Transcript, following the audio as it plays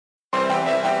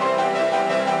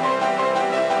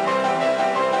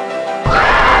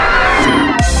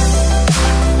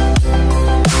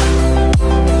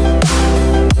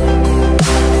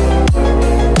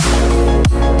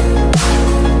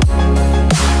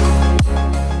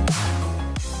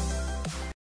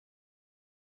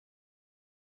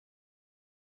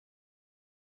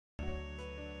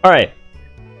Alright.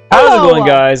 How's it going,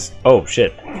 guys? Oh,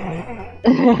 shit.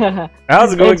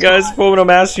 How's it going, guys?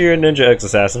 FullMetalMaster here, Ninja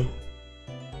X-Assassin.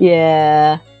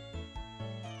 Yeah.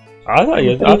 I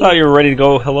thought you were ready to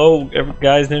go. Hello,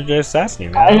 guys, Ninja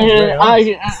Assassin. I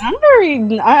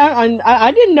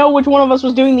didn't know which one of us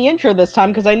was doing the intro this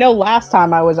time because I know last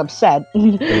time I was upset.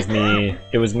 It was me.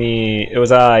 It was me. It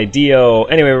was I. Dio.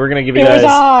 Anyway, we're gonna give you guys. It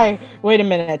was I. Wait a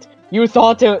minute. You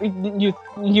thought it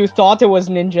was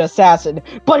Ninja Assassin,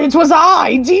 but it was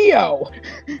I, Dio.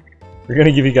 We're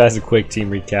gonna give you guys a quick team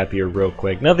recap here, real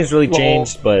quick. Nothing's really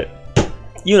changed, but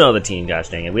you know the team. Gosh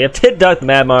dang it. We have Tit Duck the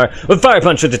Madmar with Fire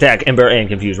Punch with Attack, Ember, and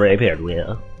Confuse Ray paired with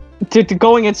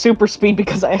going at super speed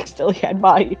because I accidentally had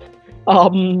my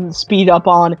speed up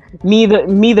on me the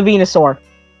Venusaur.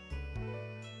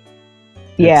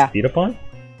 Yeah. Speed up on?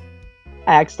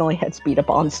 I accidentally had speed up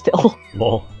on still.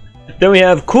 Lol. Then we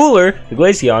have Cooler, the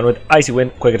Glaceon with Icy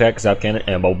Wind, Quick Attack, Zap Cannon,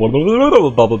 and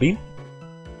Bubble Beam.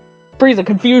 Frieza,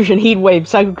 Confusion, Heat Wave,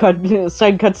 Psycho Cut,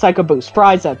 Psycho Boost,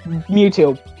 Frieza,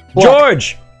 Mewtwo. What?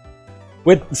 George!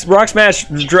 With Rock Smash,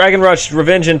 Dragon Rush,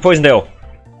 Revenge, and Poison Tail.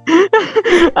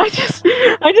 I just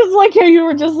like how you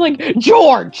were just like,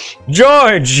 George!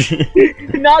 George!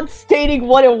 Not stating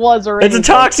what it was or anything. It's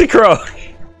a Toxicroak!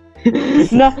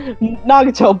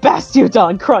 Nagato,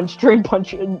 Bastiodon, Crunch, Drain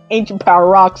Punch, and Ancient Power,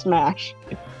 Rock Smash.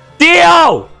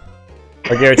 Dio!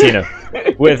 Or Giratina.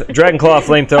 With Dragon Claw,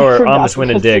 Flamethrower, Omnis Wind,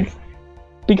 and Dig.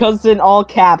 Because in all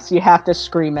caps, you have to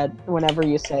scream it whenever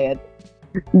you say it.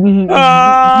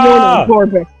 Ah!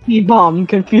 Gorbeck, T-Bomb,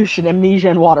 Confusion, Amnesia,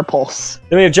 and Water Pulse.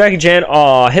 Then we have Jackie Chan,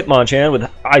 Hitmonchan with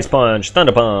Ice Punch,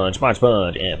 Thunder Punch, March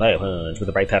Punch, and Fire Punch with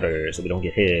the right powder so we don't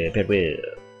get hit with.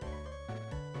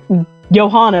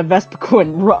 Johanna,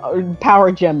 Vespiquen,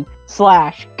 Power Gem,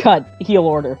 Slash, Cut, Heal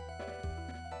Order.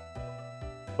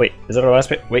 Wait, is that our last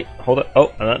pick? Wait, hold up.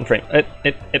 Oh, I'm not in frame.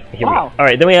 Here we go.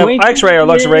 Alright, then we have X-Ray or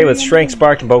Luxray with Strength,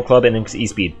 Spark, and Bow Club, and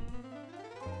E-Speed.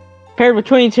 Paired with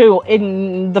 22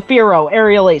 in the Fearow,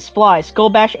 Aerial Ace, Fly, Skull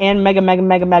Bash, and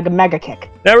Mega Kick.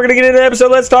 Now we're gonna get into the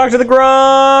episode. Let's talk to the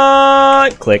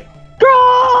Grunt! Click.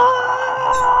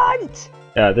 Grunt!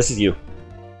 This is you.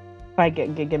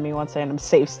 Give me 1 second. I'm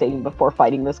safe stating before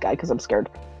fighting this guy because I'm scared.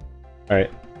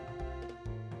 Alright.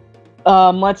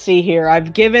 Let's see here.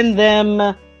 I've given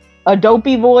them a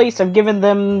dopey voice. I've given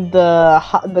them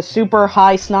the super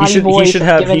high snotty voice. He should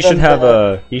have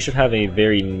a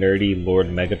very nerdy Lord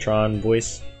Megatron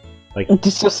voice. Like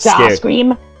just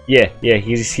scream. Yeah,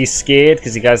 he's scared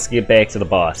because he got to get back to the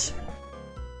boss.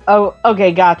 Oh,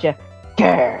 okay, gotcha.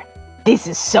 Grr, this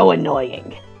is so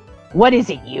annoying. What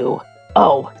is it, you?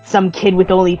 Oh, some kid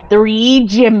with only 3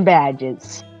 gym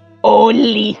badges.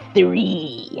 Only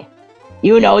 3.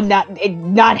 You know,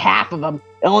 not half of them.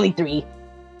 Only 3.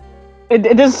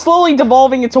 It is slowly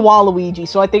devolving into Waluigi,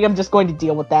 so I think I'm just going to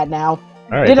deal with that now.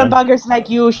 Right, little buggers like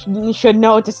you should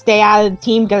know to stay out of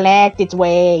Team Galactic's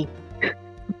way.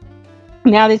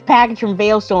 Now this package from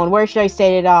Veilstone, where should I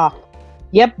set it off?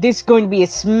 Yep, this is going to be a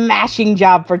smashing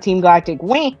job for Team Galactic.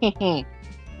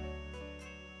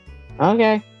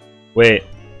 Okay. Wait,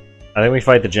 I think we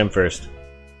fight the gym first.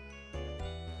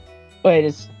 Wait,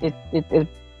 is it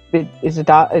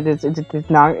not?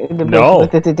 No.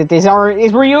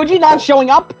 Is Ryuji not showing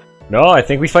up? No, I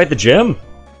think we fight the gym.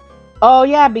 Oh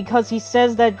yeah, because he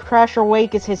says that Crasher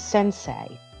Wake is his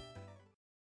sensei.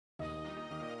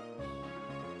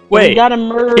 Wait, he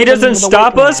doesn't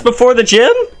stop us before the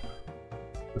gym?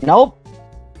 Nope.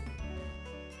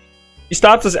 He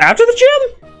stops us after the gym?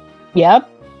 Yep.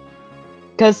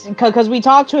 Because we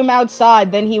talked to him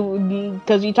outside, then he waits,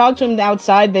 because talk to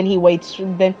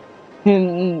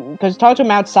him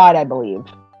outside, I believe.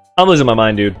 I'm losing my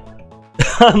mind, dude.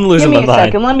 I'm losing my mind. Give me a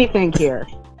second, let me think here.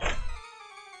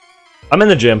 I'm in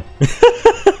the gym.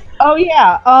 Oh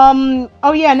yeah,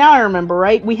 now I remember,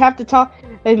 right? We have to talk,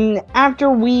 and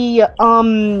after we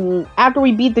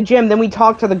beat the gym, then we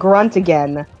talk to the Grunt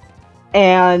again.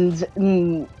 And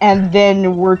then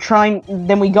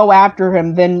we go after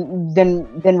him, then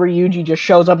Ryuji just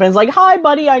shows up and is like, "Hi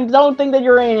buddy, I don't think that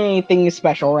you're in anything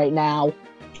special right now."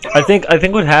 I think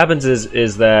what happens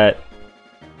is that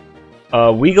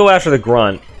we go after the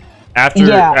Grunt. After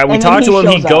we talk to him,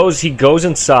 he goes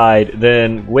inside,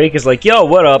 then Wake is like, "Yo,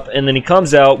 what up?" And then he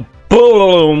comes out,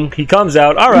 boom, he comes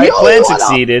out, alright, plan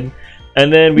succeeded.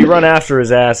 And then we run after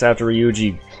his ass after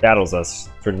Ryuji battles us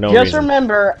for no reason. Just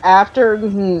remember, after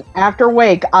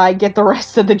Wake, I get the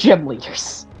rest of the gym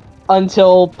leaders.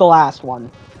 Until the last one.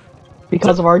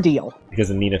 Because of our deal. Because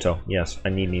of Minato. Yes, I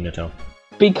need Minato.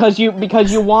 Because you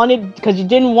didn't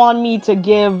want me to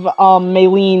give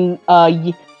Maylene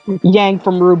Yang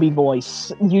from Ruby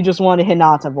voice. You just wanted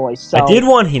Hinata voice. So. I did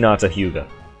want Hinata Hyuga.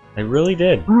 I really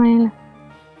did. Fine.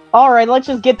 Alright, let's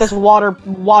just get this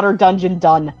water dungeon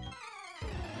done.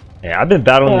 Yeah, I've been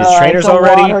battling these trainers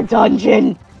already. Water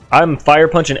dungeon. I'm fire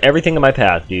punching everything in my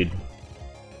path, dude.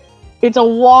 It's a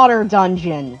water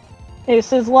dungeon.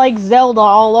 This is like Zelda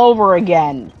all over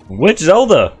again. Which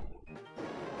Zelda?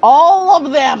 All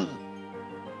of them.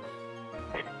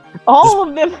 All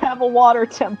of them have a water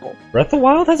temple. Breath of the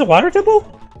Wild has a water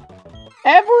temple?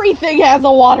 Everything has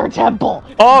a water temple.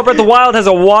 Oh, Breath of the Wild has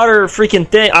a water freaking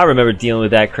thing. I remember dealing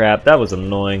with that crap. That was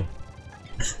annoying.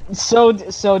 So did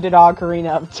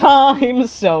Ocarina of Time.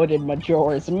 So did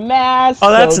Majora's Mask.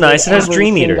 Oh, that's nice. It has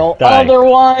Dream Eater. Other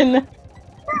one.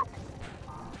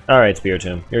 Alright,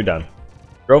 Spiritomb. You're done.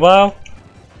 Grovyle?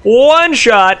 One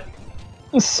shot!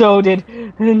 So did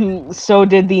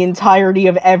the entirety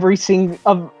of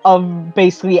of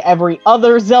basically every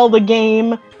other Zelda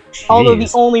game. Jeez. Although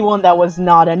the only one that was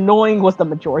not annoying was the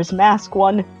Majora's Mask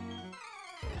one.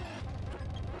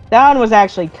 That one was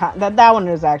actually that one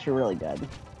was actually really good.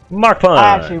 Mark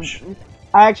Punch.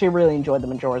 I actually really enjoyed the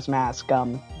Majora's Mask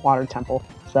water temple.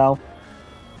 So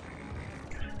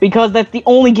because that's the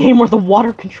only game where the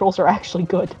water controls are actually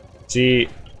good. See,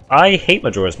 I hate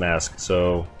Majora's Mask,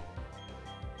 so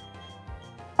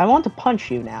I want to punch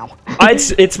you now.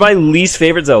 It's my least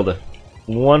favorite Zelda.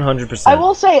 100%. I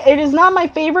will say it is not my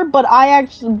favorite, but I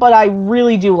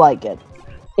really do like it.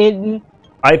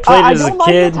 I played it as a kid. I don't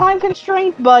like the time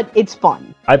constraint, but it's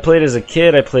fun. I played as a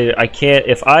kid. I can't.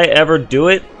 If I ever do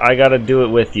it, I gotta do it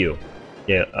with you.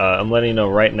 Yeah, I'm letting you know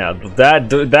right now.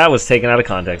 That was taken out of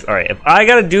context. All right, if I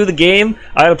gotta do the game,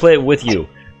 I gotta play it with you,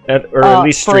 or at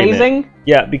least stream it.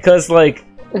 Yeah, because like,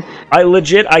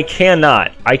 I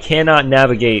cannot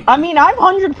navigate. I mean, I'm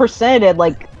 100% at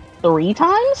like 3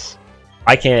 times.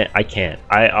 I can't.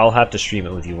 I'll have to stream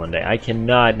it with you one day. I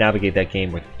cannot navigate that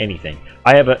game with anything.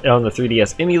 I have it on the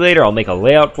 3DS emulator. I'll make a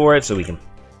layout for it so we can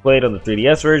play it on the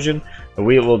 3DS version, and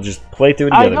we will just play through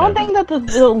it together. I don't think that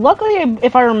luckily,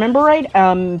 if I remember right,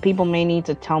 people may need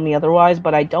to tell me otherwise,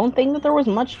 but I don't think that there was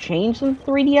much change in the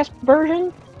 3DS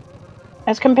version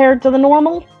as compared to the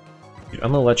normal. Dude,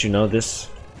 I'm gonna let you know this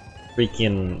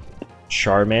freaking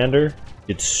Charmander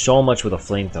did so much with a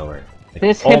flamethrower. Like,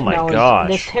 this oh my gosh!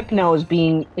 This Hypno is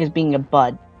being a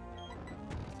bud.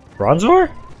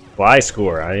 Bronzor? Fly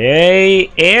score. I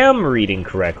am reading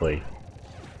correctly.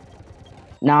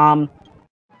 Nom.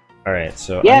 Alright,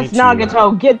 so yes,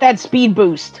 Nagato, get that speed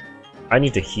boost. I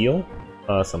need to heal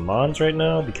some mons right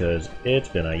now because it's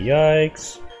been a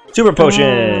yikes. Super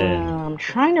potion. I'm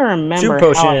trying to remember. Super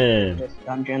potion. This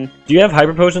dungeon. Do you have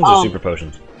hyper potions or super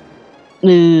potions?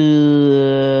 Let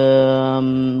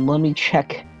me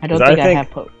check. I don't think I have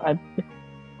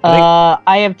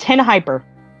I have 10 hyper.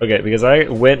 Okay, because I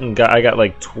went and got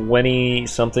like 20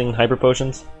 something hyper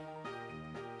potions.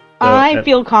 I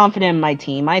feel confident in my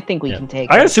team. I think we can take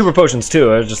it. I got super potions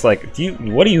too. I was just like,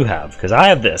 what do you have? Because I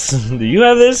have this. Do you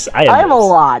have this? I have a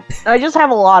lot. I just have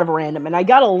a lot of random, and I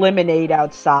got Eliminate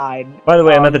outside. By the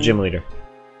way, I'm at the gym leader.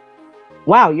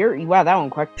 Wow, that one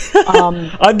quick.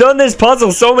 I've done this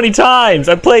puzzle so many times.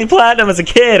 I played Platinum as a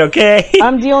kid, okay?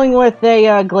 I'm dealing with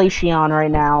a Glaceon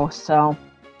right now, so.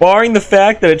 Barring the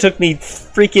fact that it took me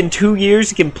freaking 2 years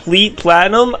to complete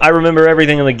Platinum, I remember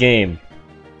everything in the game.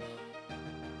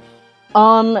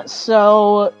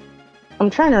 So I'm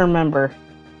trying to remember.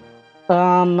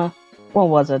 What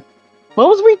was it? What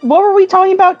were we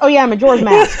talking about? Oh yeah, Majora's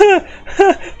Mask.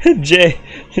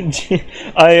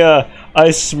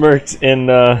 I smirked in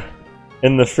the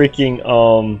freaking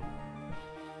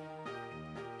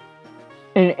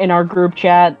in our group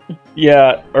chat.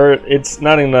 Yeah, or it's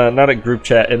not a group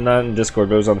chat and not in Discord,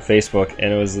 but it was on Facebook,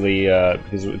 and it was the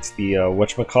because it's the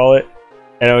whatchamacallit,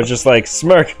 and I was just like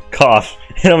smirk, cough,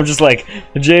 and I'm just like,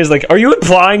 Jay's like, are you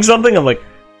implying something? I'm like,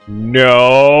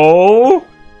 no.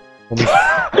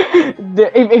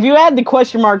 If you add the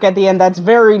question mark at the end, that's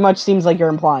very much seems like you're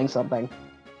implying something.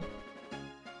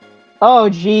 Oh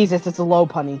Jesus, it's a low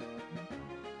punny.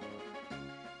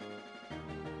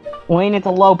 Wayne, it's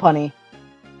a low punny.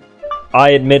 I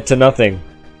admit to nothing.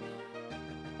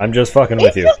 I'm just fucking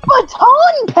with you. It's a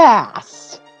baton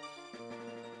pass!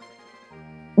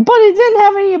 But it didn't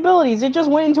have any abilities, it just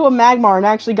went into a Magmar and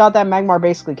actually got that Magmar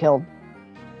basically killed.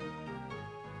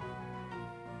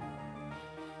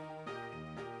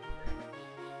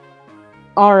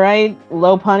 Alright,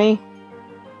 low punny.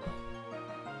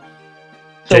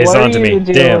 So Jay's what on are to you me.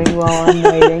 doing Damn. while I'm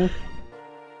waiting?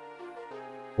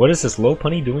 What is this low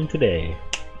punny doing today?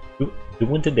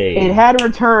 Doing today? It had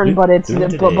returned, but it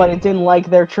didn't like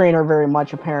their trainer very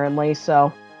much apparently.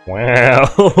 So.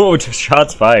 Wow!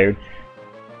 Shots fired.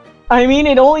 I mean,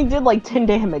 it only did like 10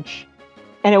 damage.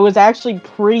 And it was actually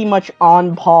pretty much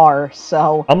on par,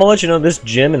 so... I'm gonna let you know, this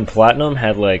gym in Platinum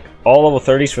had, like, all level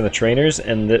 30s from the trainers,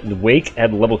 and the Wake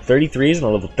had level 33s and a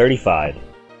level 35.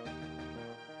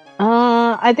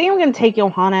 I think I'm gonna take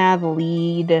Johanna out of the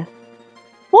lead.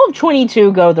 We'll have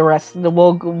 22 go the rest of the...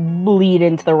 We'll lead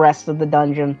into the rest of the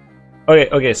dungeon.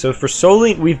 Okay, so for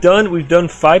Soling, we've done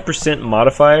 5%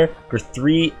 modifier for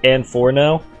 3 and 4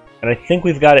 now, and I think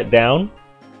we've got it down.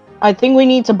 I think we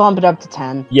need to bump it up to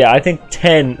 10. Yeah, I think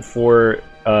 10 for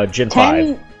Gen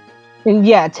 5.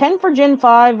 Yeah, 10 for Gen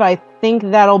 5. I think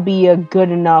that'll be a good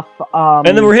enough. And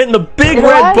then we're hitting the big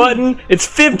red button. It's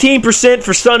 15%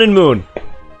 for Sun and Moon.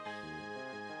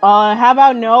 How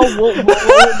about no?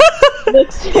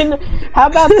 Listen, how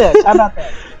about this?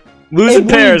 Losing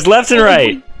pairs, left and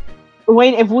right.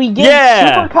 Wait, if we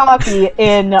get super cocky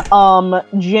in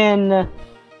Gen...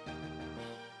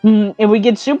 If we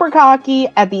get super cocky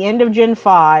at the end of Gen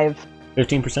 5...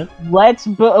 15%?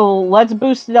 Let's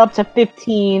boost it up to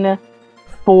 15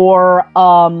 for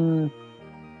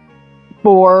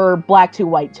Black 2,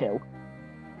 White 2.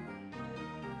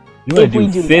 You want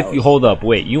to do 50? Hold up,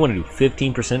 wait. You want to do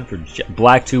 15% for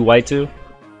Black 2, White 2?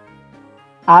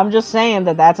 I'm just saying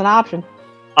that that's an option.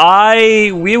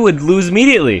 We would lose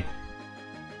immediately.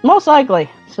 Most likely.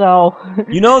 So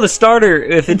you know the starter,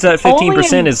 if it's at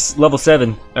 15%, is level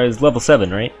 7. Or is level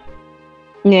 7, right?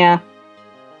 Yeah.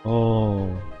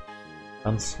 Oh,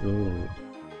 I'm so.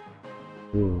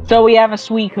 Ooh. So we have a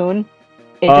Suicune.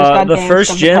 The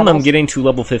first gym I'm getting to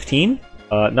level 15.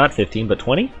 Not 15, but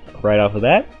 20. Right off of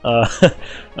that.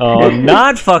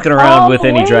 Not fucking around with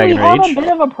any Dragon Rage. We have a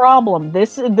bit of a problem.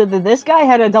 This guy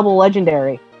had a double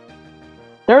legendary.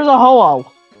 There's a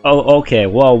Ho-Oh. Oh, okay.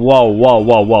 Whoa. All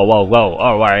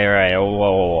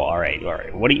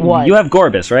right. What do you? What? You have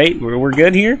Gorbis, right? We're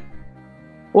good here.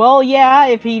 Well, yeah.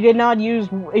 If he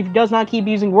does not keep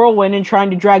using Whirlwind and trying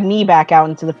to drag me back out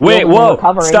into the field. Wait, whoa!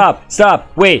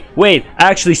 Stop! Wait!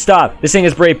 Actually, stop! This thing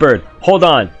is Brave Bird. Hold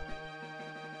on.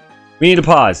 We need to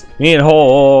pause. We need to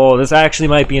hold. This actually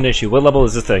might be an issue. What level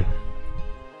is this thing?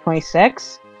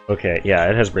 26. Okay, yeah,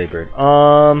 it has Brave Bird.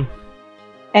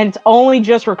 And it's only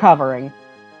just recovering.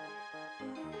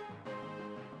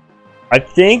 I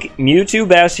think Mewtwo,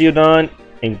 Bastiodon,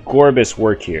 and Gorbis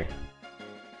work here.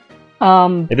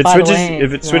 If it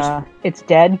switches, it's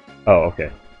dead. Oh, okay.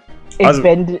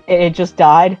 It just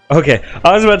died. Okay,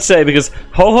 I was about to say, because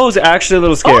Ho-Ho's actually a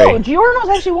little scary. Oh, Giorno's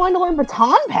actually wanting to learn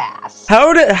Baton Pass. How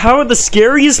are the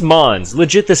scariest mons,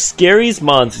 legit the scariest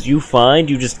mons you find,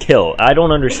 you just kill? I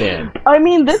don't understand. I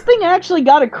mean, this thing actually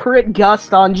got a crit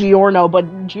gust on Giorno,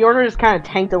 but Giorno just kind of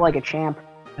tanked it like a champ.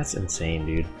 That's insane,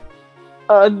 dude.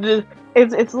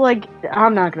 It's like,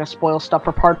 I'm not gonna spoil stuff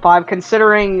for Part 5,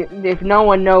 considering, if no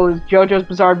one knows, JoJo's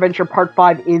Bizarre Adventure Part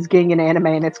 5 is getting an anime,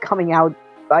 and it's coming out,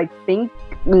 I think,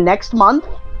 next month?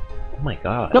 Oh my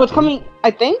god. No, it's coming,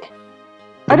 I think?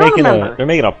 I don't remember.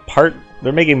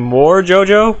 They're making more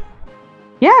JoJo?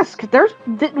 Yes, cause there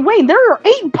are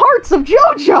 8 parts of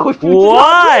JoJo!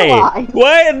 Why?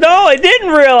 What? No, I didn't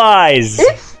realize!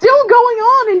 It's still going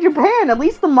on in Japan, at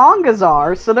least the mangas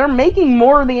are, so they're making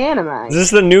more of the anime. Is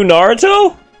this the new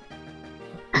Naruto?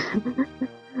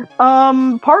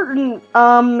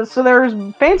 So there's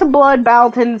Phantom Blood, Battle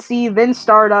Tendency, then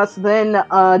Stardust, then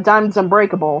Diamonds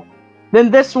Unbreakable. Then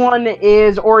this one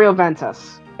is Oreo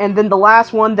Ventus. And then the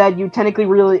last one that you technically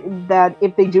that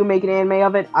if they do make an anime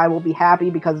of it, I will be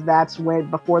happy, because that's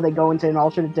before they go into an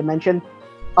alternate dimension.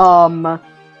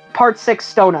 Part 6,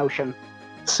 Stone Ocean.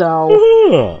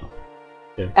 So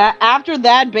after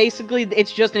that, basically,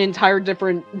 it's just an entire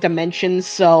different dimension.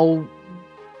 So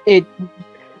I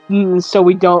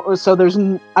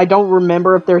don't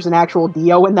remember if there's an actual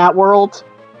Dio in that world.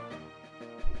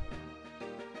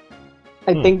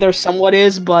 I think there somewhat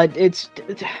is, but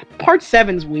Part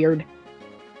 7's weird.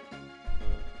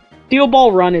 Steel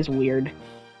Ball Run is weird.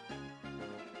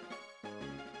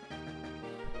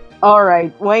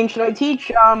 Alright, Wayne, should I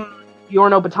teach,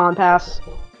 Yorno Baton Pass?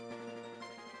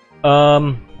 I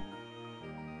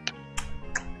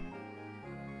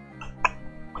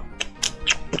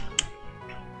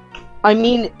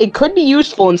mean, it could be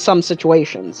useful in some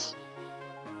situations.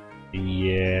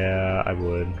 Yeah, I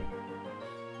would.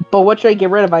 But what should I get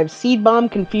rid of? I have Seed Bomb,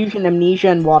 Confusion, Amnesia,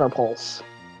 and Water Pulse.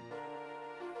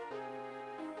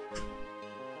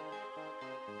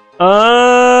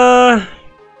 I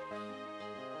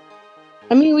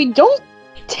mean, we don't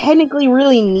technically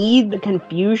really need the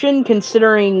Confusion,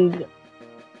 considering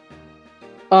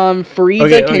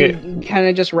Frieza can kind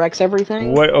of just wrecks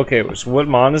everything. So what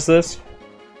mon is this?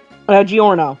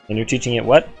 Giorno. And you're teaching it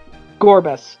what?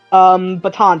 Gorbis.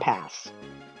 Baton Pass.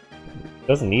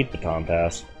 Doesn't need Baton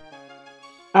Pass.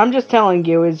 I'm just telling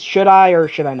you, should I or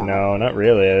should I not? No, not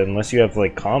really, unless you have,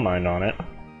 like, Calm Mind on it.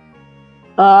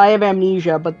 I have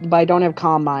Amnesia, but I don't have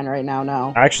Calm Mind right now,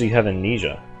 no. Actually, you have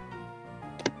Amnesia.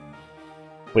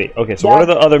 Wait, okay, so what are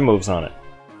the other moves on it?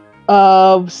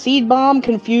 Seed Bomb,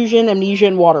 Confusion, Amnesia,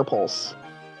 and Water Pulse.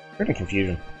 Pretty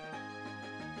Confusion.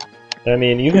 I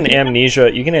mean, you can Amnesia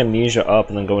up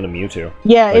and then go into Mewtwo.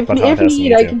 Yeah, if you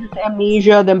need, I can just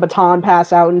Amnesia, then Baton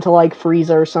Pass out into, like,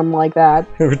 Frieza or something like that.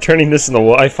 We're turning this into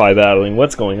Wi-Fi battling.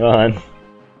 What's going on?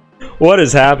 What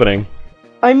is happening?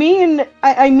 I mean,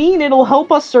 it'll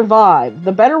help us survive.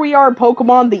 The better we are at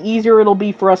Pokemon, the easier it'll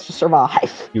be for us to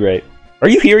survive. You're right. Are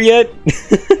you here yet?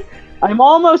 I'm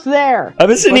almost there. I've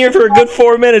been sitting here for a good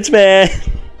 4 minutes, man.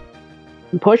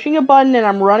 I'm pushing a button and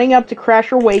I'm running up to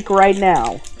Crasher Wake right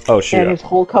now. Oh, shoot. And his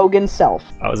Hulk Hogan self.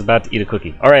 I was about to eat a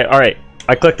cookie. Alright.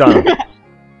 I clicked on him.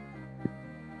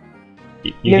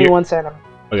 Give me 1 second.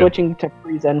 I'm switching to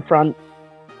Frieza in front.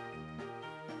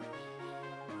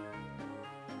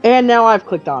 And now I've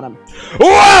clicked on him.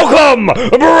 Welcome,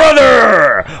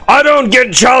 brother! I don't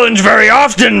get challenged very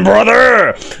often,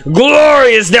 brother!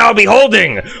 Glory is now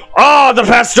beholding! Ah, the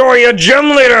Pastoria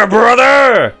Gym Leader,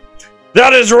 brother!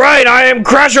 That is right, I am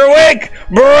Crasher Wake,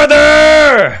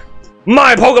 brother!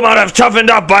 My Pokemon have toughened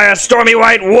up by a stormy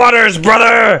white waters,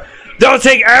 brother! They'll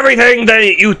take everything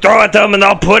that you throw at them and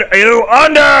they'll put you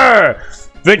under!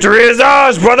 Victory is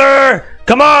ours, brother!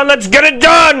 Come on, let's get it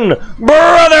done!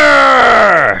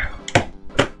 Brother!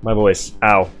 My voice.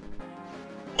 Ow.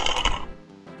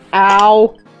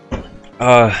 Ow.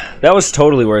 That was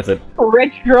totally worth it.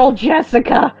 Rich girl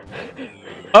Jessica.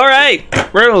 Alright,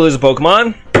 we're gonna lose a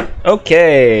Pokemon.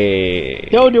 Okay.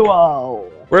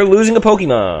 Doduo. We're losing a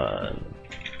Pokemon.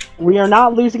 We are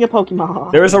not losing a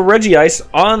Pokemon. There is a Regice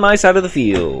on my side of the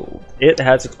field. It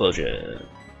has explosion.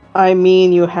 I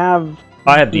mean, you have...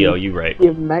 I have Dio, you right. You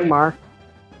have Magmar.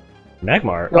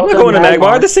 Magmar? I'm not going to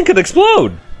Magmar, this thing could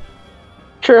explode!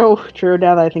 True,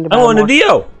 now that I think about it. I'm going to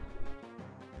Dio!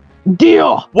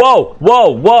 Dio! Whoa!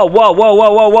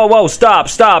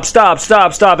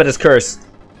 Stop! It is cursed.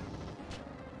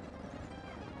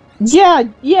 Yeah,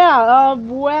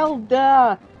 well,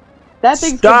 duh. That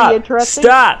thing's gonna be interesting.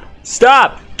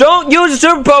 Stop! Don't use a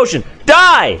super potion!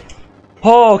 Die!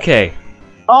 Oh, okay.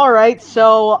 Alright,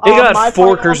 so, it got my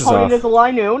 4 curses off. Is a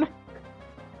Linoon.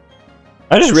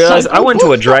 I just realized I went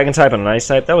to a dragon type and an ice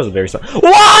type. That was a very...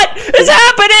 What is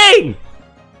happening?!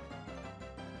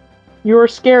 You are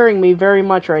scaring me very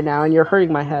much right now, and you're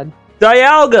hurting my head.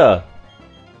 Dialga!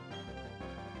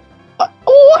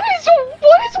 What is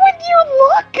with your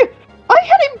luck? I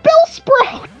had a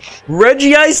Bellsprout!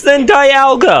 Regice, then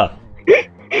Dialga!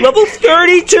 Level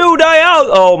 32 Dialga!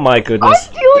 Oh my goodness.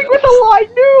 I'm dealing with a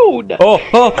Linoon!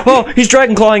 Oh, he's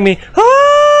dragon clawing me!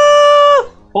 Ah!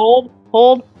 Hold.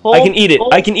 I can eat it.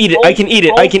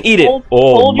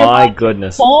 Oh my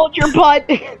goodness. Hold your butt.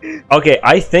 Okay,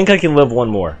 I think I can live one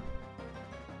more.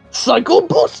 Cycle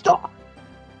Booster.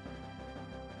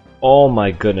 Oh my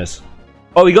goodness.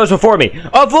 Oh, he goes before me.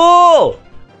 A fool!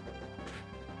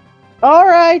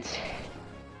 Alright.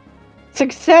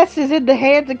 Success is in the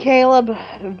hands of Caleb.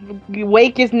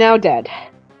 Wake is now dead.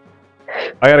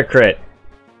 I got a crit.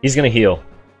 He's gonna heal.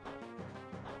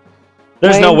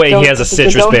 There's no way he has a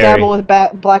citrus berry. Don't dabble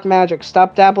with black magic.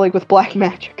 Stop dabbling with black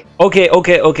magic. Okay.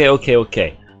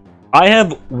 I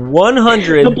have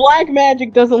 100... The black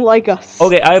magic doesn't like us.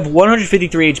 Okay, I have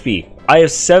 153 HP. I have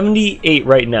 78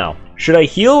 right now. Should I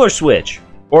heal or switch?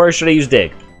 Or should I use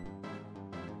Dig?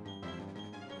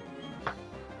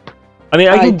 I mean,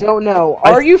 I don't know.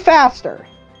 Are you faster?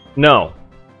 No.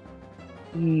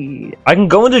 Yeah. I can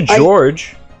go into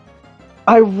George.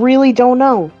 I really don't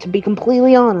know, to be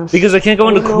completely honest. Because I can't go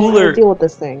into Cooler. How to deal with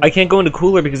this thing. I can't go into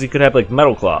Cooler because he could have, like,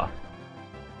 Metal Claw.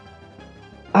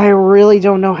 I really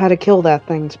don't know how to kill that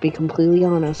thing, to be completely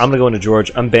honest. I'm gonna go into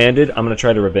George. I'm banded. I'm gonna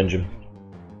try to revenge him.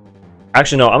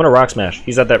 Actually, no. I'm gonna Rock Smash.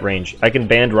 He's at that range. I can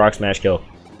band Rock Smash kill.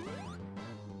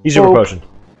 He's Super Potion.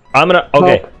 I'm gonna...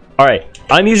 Okay. Alright.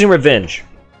 I'm using Revenge.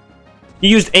 He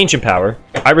used Ancient Power.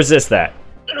 I resist that.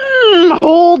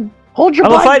 Hold your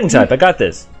butt. I'm a fighting type. I got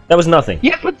this. That was nothing.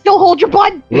 Yeah, but still hold your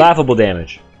butt. Laughable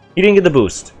damage. He didn't get the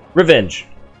boost. Revenge.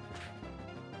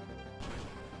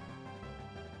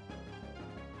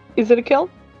 Is it a kill?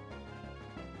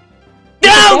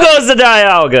 Down goes the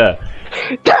Dialga!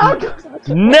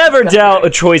 Never doubt a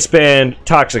choice band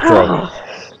Toxicroak.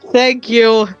 Thank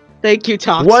you,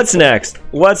 Toxic. What's next?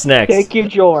 Thank you,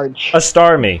 George. A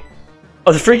Starmie.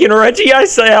 Oh, the freaking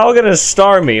Regice Dialga and a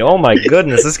Starmie. Oh my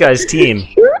goodness, this guy's team.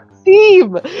 Your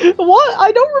team. What?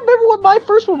 I don't remember what my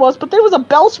first one was, but there was a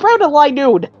Bellsprout and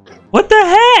Linoon. What the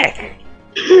heck?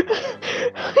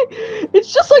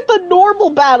 It's just like the normal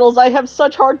battles I have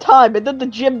such hard time, and then the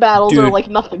gym battles are like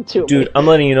nothing to me. Dude, I'm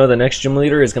letting you know the next gym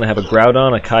leader is gonna have a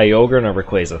Groudon, a Kyogre, and a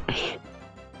Rayquaza.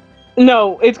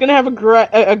 No, it's gonna have a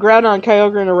Groudon,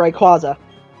 Kyogre, and a Rayquaza.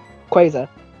 Quaza,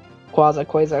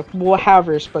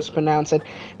 however you're supposed to pronounce it.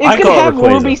 It's gonna have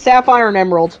Ruby, Sapphire, and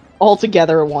Emerald all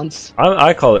together at once.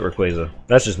 I call it Rayquaza.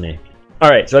 That's just me.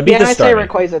 Alright, so I beat the Starmie. Yeah, I say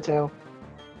Rayquaza too.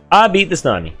 I beat the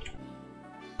Starmie.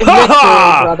 Ha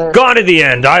ha! Gone to the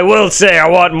end. I will say I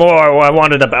want more. I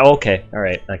wanted a... Okay,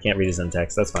 alright. I can't read his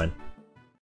in-text. That's fine.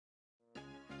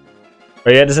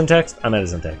 Are you at his in-text? I'm at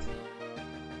his in-text.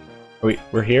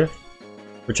 We're here?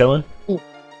 We're chilling?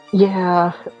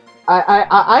 Yeah.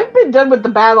 I've been done with the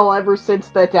battle ever since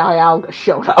that Dialga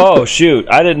showed up. Oh, shoot.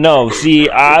 I didn't know. See,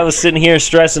 I was sitting here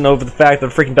stressing over the fact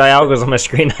that freaking Dialga was on my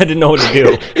screen. I didn't know what to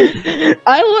do.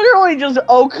 I literally just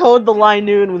O-code the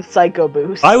Linoon with Psycho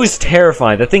Boost. I was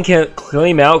terrified. That thing can't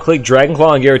claim out, click Dragon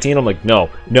Claw and Giratina. I'm like, no.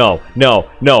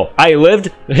 I lived,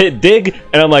 hit dig,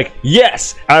 and I'm like,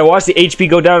 yes! And I watched the HP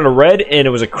go down to red, and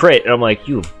it was a crit. And I'm like,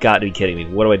 you've got to be kidding me.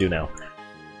 What do I do now?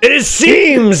 It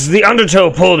seems the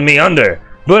Undertow pulled me under.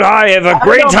 But I have a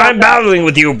great time battling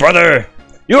with you, brother!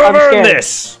 You have earned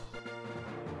this!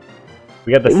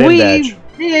 We got the Finn badge.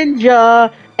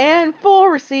 Ninja and full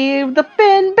receive the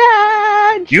Finn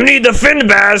badge! You need the Finn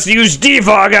badge to use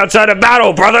Defog outside of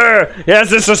battle, brother! Yes,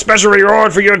 this is a special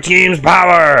reward for your team's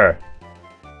power!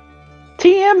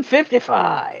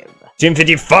 TM55.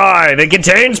 TM55! It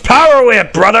contains Power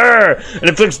Whip, brother! And it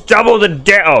inflicts double the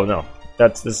oh, no.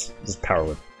 This is Power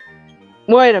Whip.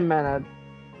 Wait a minute.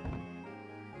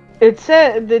 It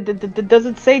said, does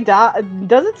it say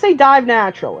dive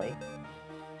naturally?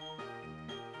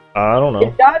 I don't know.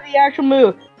 It dive the actual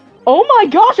move. Oh my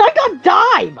gosh, I got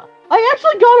dive! I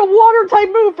actually got a water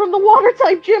type move from the water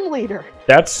type gym leader.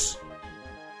 Isn't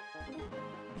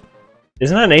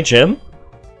that an HM?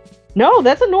 No,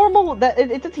 that's a normal,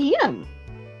 it's a TM.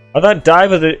 I thought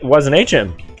dive was an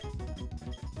HM.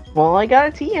 Well, I got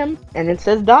a TM, and it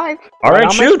says dive.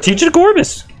 Alright, shoot, teach it to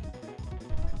Gorbis.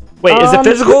 Wait, is it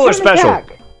physical or special?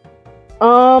 Attack.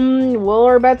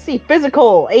 We're about to see.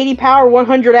 Physical, 80 power,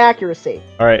 100 accuracy.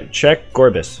 Alright, check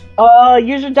Gorbis.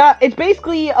 It's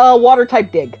basically a water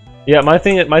type dig. Yeah, my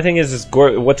thing is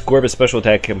what's Gorbis' special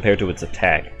attack compared to its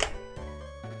attack?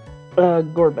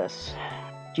 Gorbis.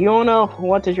 Do you know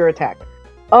what is your attack?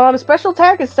 Special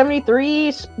attack is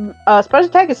 73, special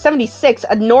attack is 76,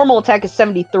 a normal attack is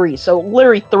 73, so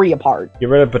literally 3 apart. Get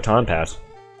rid of Baton Pass.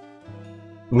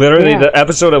 Literally, the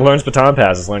episode that learns Baton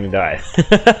Pass is learning Dive.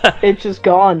 It's just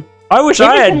gone. I wish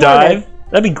I had Dive.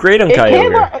 That'd be great on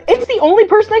Kyogre. It's the only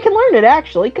person that can learn it,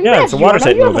 actually. Congrats, yeah, it's a water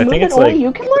type move. I think it's like...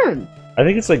 you can learn. I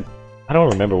think it's like... I don't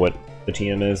remember what the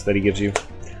TM is that he gives you.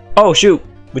 Oh, shoot!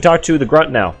 We talked to the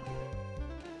Grunt now.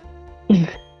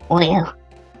 Well.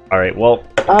 Alright, well...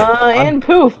 and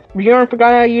poof! You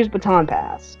forgot how to use Baton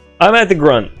Pass. I'm at the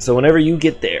Grunt, so whenever you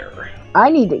get there... I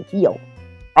need to heal.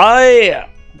 I...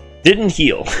 didn't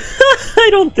heal. I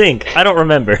don't think. I don't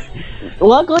remember.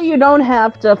 Luckily, you don't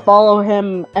have to follow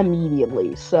him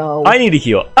immediately, so... I need to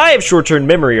heal. I have short-term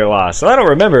memory loss, so I don't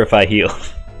remember if I heal.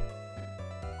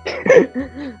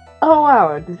 Oh,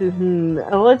 wow.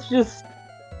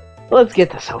 Let's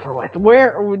get this over with.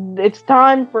 It's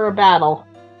time for a battle.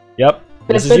 Yep.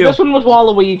 This one was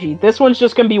Waluigi. This one's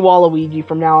just gonna be Waluigi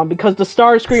from now on, because the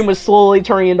star screen was slowly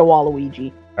turning into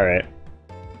Waluigi. Alright.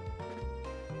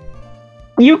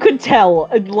 You could tell,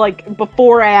 like,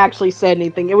 before I actually said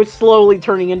anything, it was slowly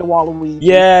turning into Waluigi.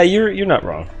 Yeah, you're not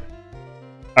wrong.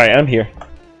 Alright, I'm here.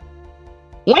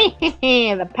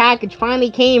 The package finally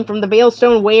came from the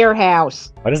Veilstone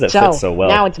warehouse. Why does that fit so well?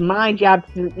 Now it's my job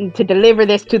to deliver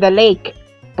this to the lake.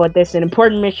 But this is an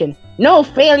important mission. No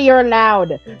failure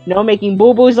allowed. No making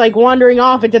boo-boos like wandering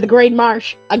off into the Great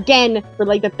Marsh. Again, for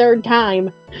like the 3rd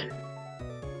time.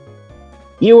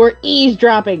 You were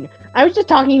eavesdropping. I was just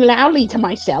talking loudly to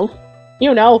myself.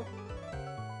 You know.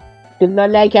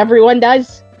 Like everyone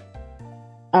does.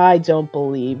 I don't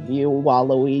believe you,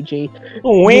 Waluigi.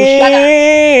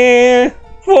 Wah,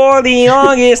 for the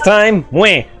longest time.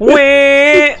 Wah,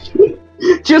 wah.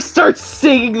 Just start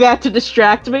singing that to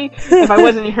distract me. If I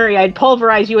wasn't in a hurry, I'd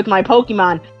pulverize you with my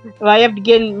Pokemon. If I have to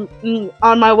get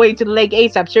on my way to the lake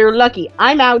ASAP, so you're lucky.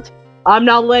 I'm out. I'm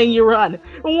not letting you run.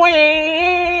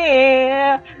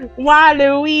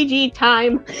 Waluigi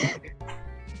time.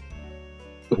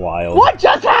 Wild. What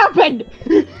just happened?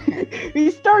 He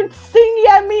started singing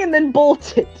at me and then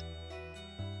bolted.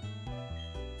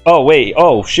 Oh, wait.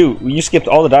 Oh, shoot. You skipped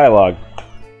all the dialogue.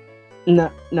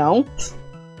 No.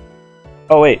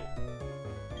 Oh, wait.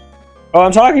 Oh,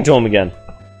 I'm talking to him again.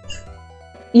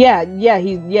 Yeah,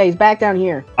 he's back down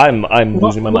here. I'm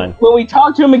losing my mind. When we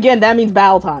talk to him again, that means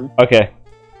battle time. Okay.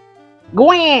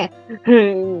 Gwah!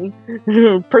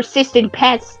 Persistent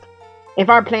pest. If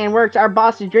our plan works, our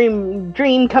boss's dream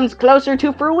comes closer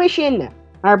to fruition.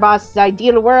 Our boss's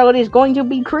ideal world is going to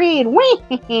be created.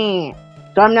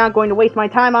 So I'm not going to waste my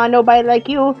time on nobody like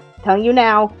you. Telling you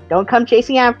now, don't come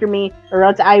chasing after me, or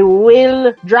else I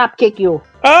will drop kick you.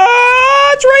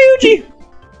 Ah, it's Ryuji!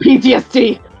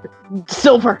 PTSD!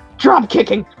 Silver! Drop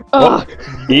kicking! Well,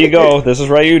 here you go, this is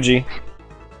Ryuji.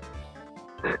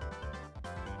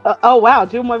 Oh wow,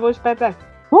 do my voice back.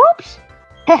 Whoops!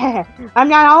 I'm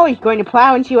not always going to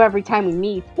plow into you every time we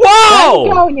meet.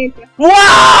 Whoa!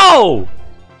 Whoa!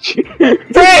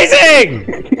 Phrasing!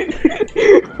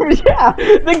 Yeah,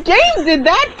 the game did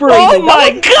that phrasing. Oh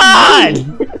my god!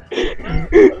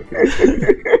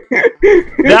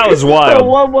 That was wild. So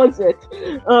what was it?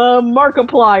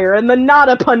 Markiplier and the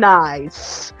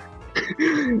Notapanais.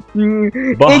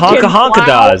 Bahonka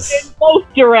Honkadas. In both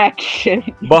directions.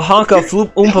 Bahonka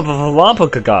Floop Oompa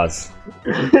Lampakagas.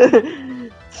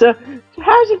 So,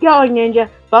 how's it going, Ninja?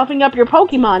 Buffing up your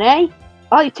Pokemon, eh?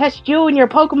 I'll test you and your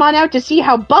Pokemon out to see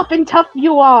how buff and tough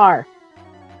you are.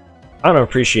 I don't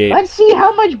appreciate. Let's see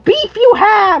how much beef you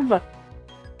have.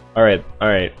 All right,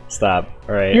 stop.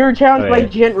 All right. You're challenged by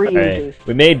Gent Ryuji.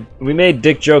 Right. We made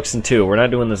dick jokes in 2. We're not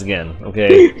doing this again,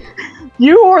 okay?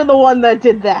 You were the one that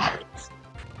did that.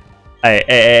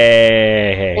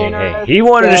 Hey. He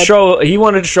wanted to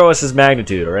show us his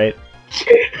magnitude, all right?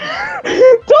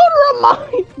 Don't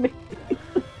remind me.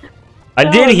 I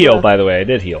did heal, by the way. I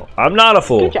did heal. I'm not a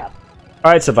fool. Good job.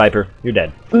 All right, so Viper, you're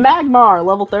dead. Magmar,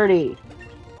 level 30.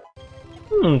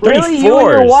 34s. Really, you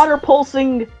and your water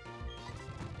pulsing.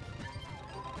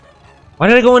 Why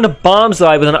did I go into bomb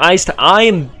slide with an iced?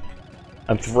 I'm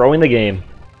throwing the game.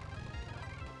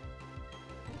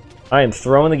 I am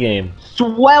throwing the game.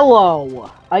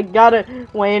 Swellow. I got it.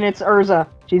 Wayne, it's Urza.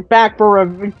 She's back for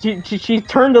a. She's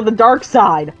turned to the dark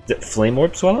side. Is it Flame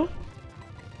Orb Swallow?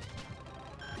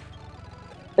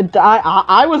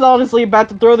 I was honestly about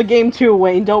to throw the game too,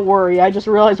 Wayne. Don't worry. I just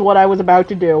realized what I was about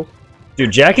to do. Dude,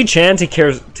 Jackie Chan takes care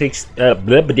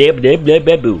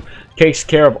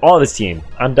of all of his team.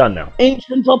 I'm done now.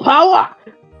 Ancient power.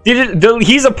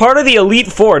 He's a part of the Elite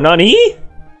Four. Nani?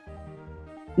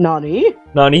 Nani?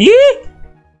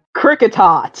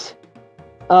 Cricketot.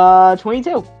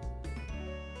 22.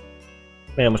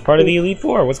 Man, was part of the Elite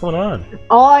Four. What's going on?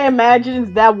 All I imagine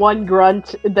is that one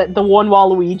grunt, that the one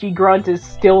Waluigi grunt is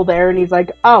still there, and he's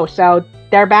like, "Oh, so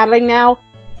they're battling now?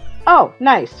 Oh,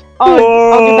 nice.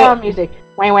 Oh, I'll do battle music.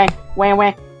 Wah.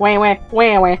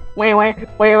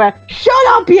 Shut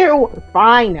up, you.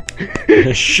 Fine.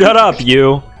 Shut up, you.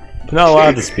 You're not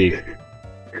allowed to speak.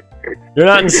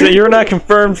 You're not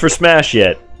confirmed for Smash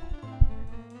yet.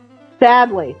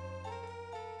 Sadly.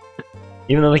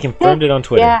 Even though they confirmed it on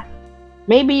Twitter. Yeah.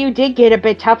 Maybe you did get a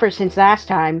bit tougher since last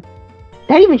time.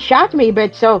 That even shocked me a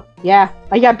bit, so yeah,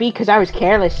 I got beat because I was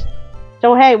careless.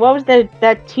 So hey, what was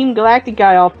that Team Galactic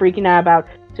guy all freaking out about?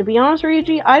 To be honest,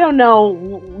 Ryuji, I don't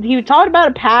know. He talked about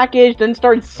a package, then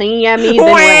started singing at me,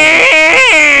 then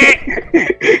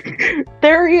ran.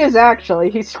 There he is,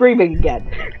 actually. He's screaming again.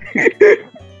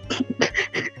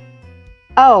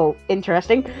 Oh,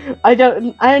 interesting. I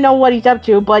don't know what he's up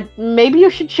to, but maybe you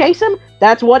should chase him?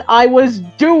 That's what I was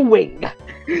doing.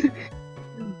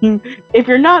 If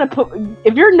you're not a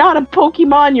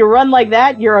Pokemon, you run like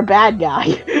that, you're a bad guy.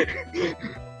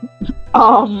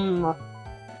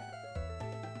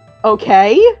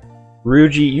 Okay.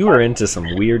 Ryuji, you are into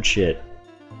some weird shit.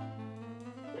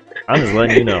 I'm just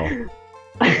letting you know.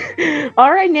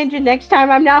 Alright, Ninja, next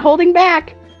time I'm not holding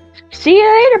back. See you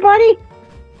later, buddy.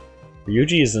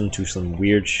 Ryuji is into some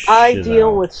weird shit. I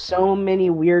deal with so many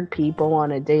weird people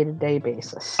on a day-to-day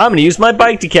basis. I'm gonna use my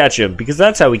bike to catch him, because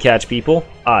that's how we catch people.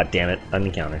 Ah, damn it. I'm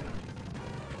encounter.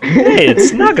 Hey, it's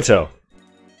Nagato.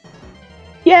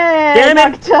 Yay, damn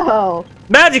Nagato!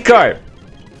 Magikarp!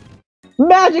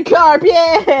 Magikarp,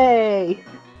 yay!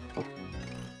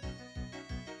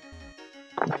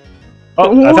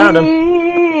 Oh, I found him.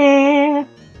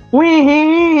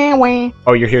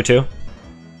 Oh, you're here too?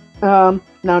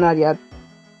 No, not yet.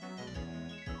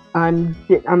 I'm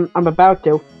about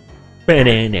to. I was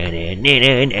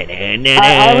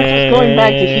just going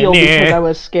back to heal because I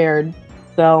was scared.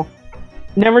 So,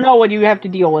 never know what you have to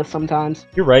deal with sometimes.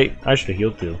 You're right. I should have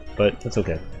healed too, but that's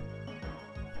okay.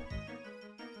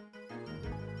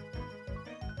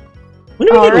 When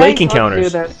do we get lake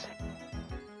encounters?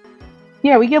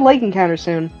 Yeah, we get lake encounters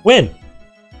soon. When?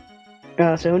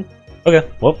 Soon. Okay.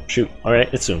 Well, shoot. All right,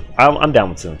 it's soon. I'm down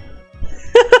with soon.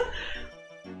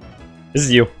 This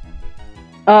is you.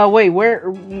 Wait,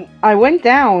 where? I went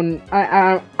down.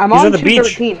 I'm He's on the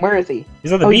 213. beach. Where is he?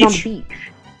 He's on the beach. He's on the beach.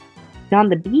 He's on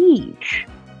the beach.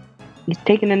 He's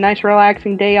taking a nice,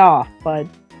 relaxing day off, but...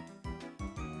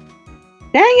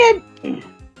 Dang it!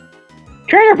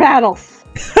 Trainer battles!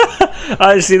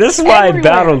 I see, this is why I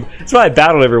battled... That's why I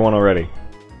battled everyone already.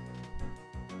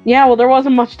 Yeah, well, there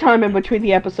wasn't much time in between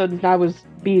the episodes and I was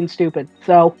being stupid,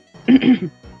 so...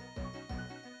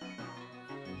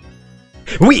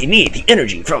 We need the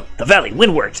energy from the Valley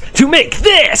Windworks to make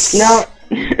this! No.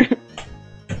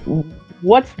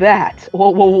 What's that?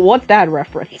 What's that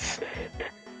reference?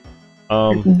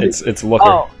 It's Looker.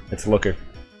 Oh. It's Looker.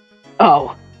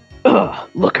 Oh.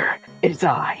 Looker. It's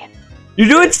I. You're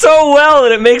doing so well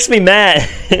and it makes me mad.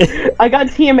 I got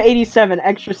TM87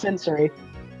 extra sensory.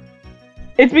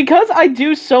 It's because I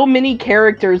do so many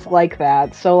characters like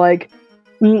that, so like...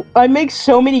 I make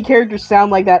so many characters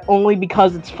sound like that only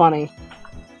because it's funny.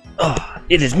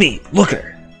 It is me,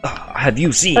 Looker. Have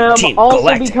you seen Team also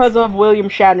Galactic? Because of William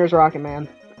Shatner's Rocket Man.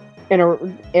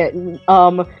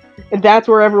 That's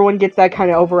where everyone gets that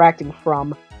kind of overacting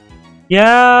from.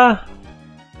 Yeah.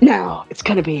 Now, it's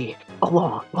gonna be a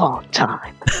long, long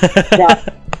time.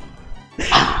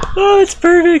 Oh, it's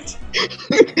perfect.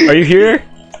 Are you here?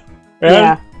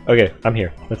 Yeah. Okay, I'm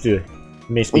here. Let's do it.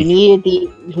 We need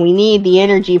the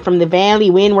energy from the Valley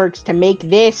Windworks to make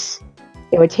this.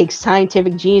 It would take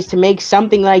scientific genius to make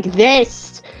something like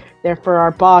this. Therefore,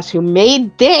 our boss who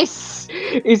made this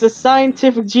is a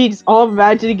scientific genius. All I'm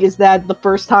imagining is that the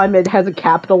first time it has a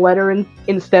capital letter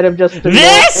instead of just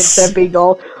instead of being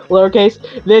all lowercase.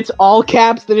 That's all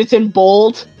caps. That it's in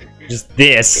bold. Just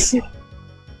this.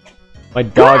 My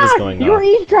dog is going off. You're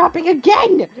eavesdropping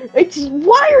again.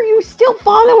 Why are you still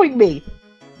following me?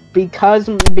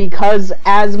 Because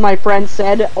as my friend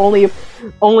said, only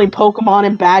Pokemon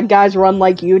and bad guys run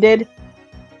like you did.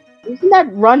 Isn't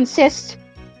that run, sis?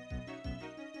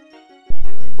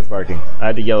 She's barking. I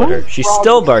had to yell at her. She's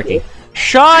still barking.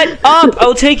 Shut up!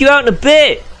 I'll take you out in a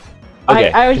bit!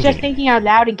 Okay, I was just thinking out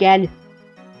loud again.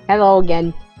 Hello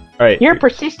again. Alright. You're a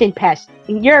persistent pest.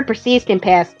 You're a persistent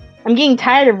pest. I'm getting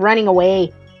tired of running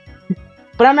away.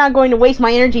 But I'm not going to waste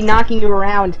my energy knocking you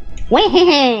around.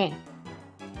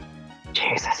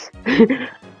 Jesus.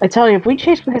 I tell you, if we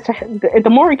chase this, the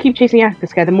more we keep chasing after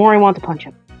this guy, the more I want to punch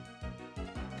him.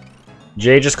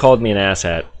 Jay just called me an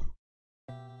asshat.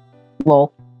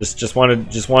 Lol. Just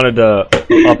wanted to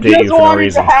update you for no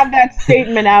reason. To have that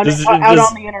statement out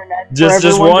on the internet.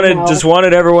 Just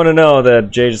wanted everyone to know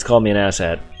that Jay just called me an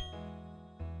asshat.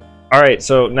 Alright,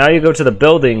 so now you go to the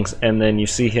buildings and then you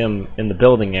see him in the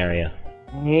building area.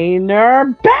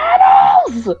 Trainer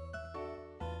battles!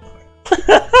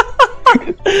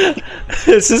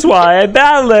 This is why I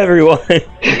battle everyone.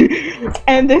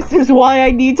 And this is why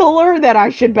I need to learn that I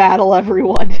should battle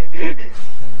everyone.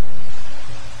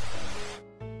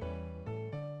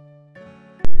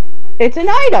 It's an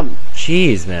item.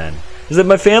 Jeez, man. Is that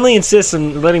my family insists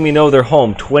on letting me know they're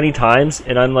home 20 times,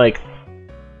 and I'm like,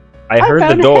 I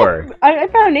heard the door. I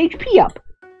found an HP up.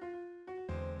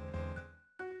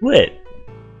 Lit.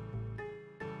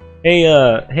 Hey,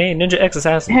 Ninja X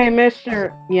Assassin. Hey,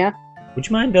 mister. Yeah? Would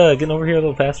you mind getting over here a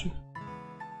little faster?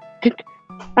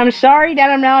 I'm sorry that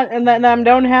I'm not, and that I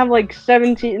don't have like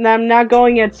 17, that I'm not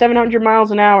going at 700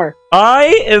 miles an hour. I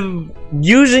am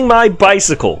using my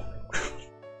bicycle.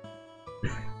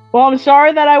 Well, I'm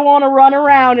sorry that I want to run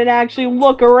around and actually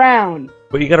look around.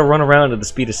 But you gotta run around at the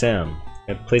speed of sound.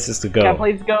 You have places to go. Yeah,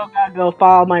 please go. Gotta go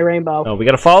follow my rainbow. No, we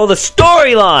gotta follow the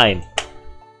storyline!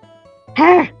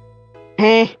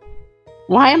 Hey,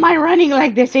 why am I running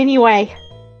like this anyway?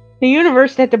 The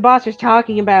universe that the boss is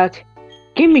talking about.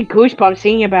 Give me goosebumps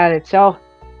thinking about it, so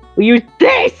we use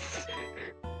this!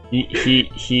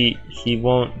 He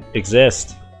won't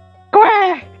exist.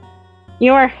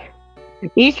 You're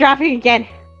eavesdropping again.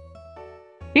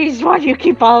 Jesus, why do you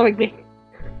keep following me?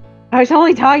 I was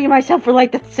only talking to myself for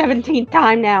like the 17th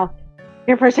time now.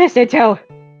 You're persistent too.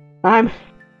 Oh,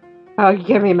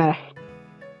 give me a minute.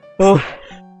 Oh.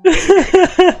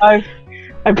 I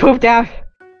pooped out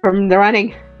from the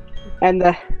running and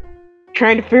the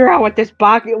trying to figure out what this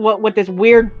what this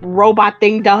weird robot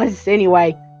thing does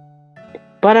anyway.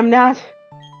 But I'm not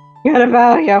gonna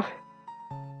value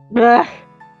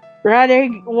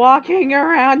running, walking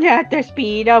around at the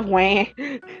speed of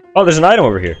wind. Oh, there's an item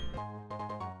over here.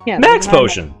 Yeah, Max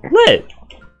potion. Lit.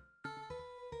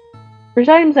 There's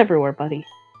items everywhere, buddy.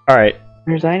 All right.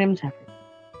 There's items everywhere.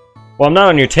 Well, I'm not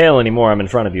on your tail anymore. I'm in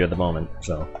front of you at the moment,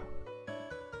 so.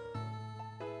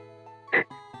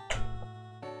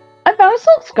 I found a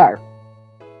silk scarf.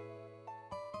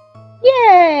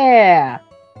 Yeah.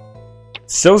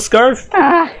 So Scarf?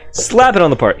 Slap it on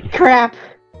the party. Crap.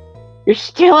 You're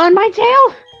still on my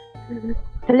tail?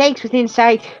 The lake's within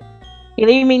sight. You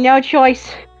leave me no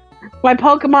choice. My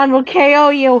Pokemon will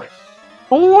KO you.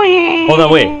 Hold on,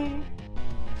 wait.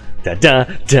 Da da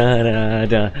da da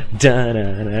da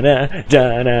da da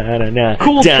da da da.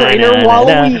 Cool trainer,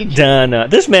 Waluigi.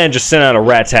 This man just sent out a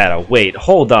Rattata. Wait,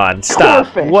 hold on, stop.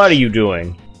 Corfish. What are you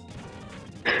doing?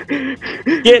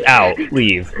 Get out,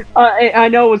 leave. I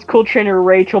know it was Cool Trainer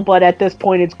Rachel, but at this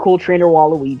point it's Cool Trainer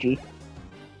Waluigi.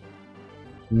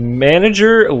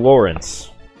 Manager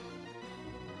Lawrence.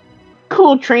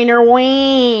 Cool Trainer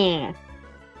Wah.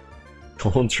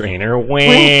 Cool Trainer Wah.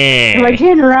 If I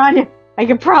didn't run, I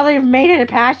could probably have made it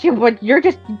past you, but you're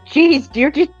just, jeez,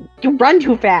 you run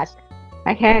too fast.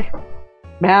 I can't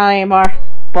battle anymore.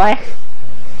 Black.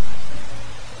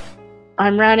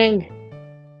 I'm running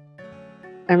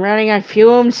on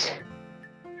fumes.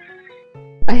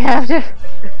 I have to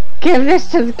give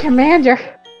this to the commander.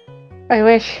 I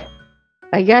wish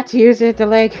I got to use it at the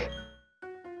lake.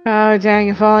 Oh dang!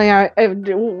 If only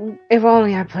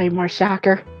I played more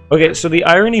soccer. Okay, so the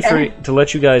irony to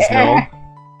let you guys know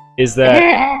is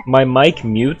that my mic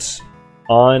mutes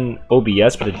on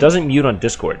OBS, but it doesn't mute on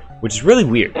Discord, which is really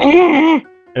weird. And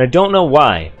I don't know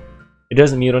why it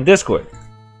doesn't mute on Discord.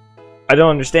 I don't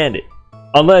understand it.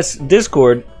 Unless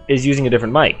Discord is using a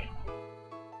different mic.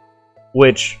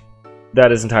 Which, that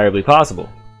is entirely possible.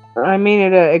 I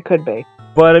mean, it could be.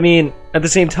 But, I mean, at the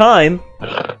same time,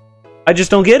 I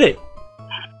just don't get it.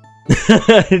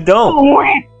 I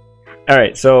don't.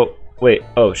 Alright, so, wait.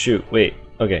 Oh, shoot, wait.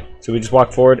 Okay, so we just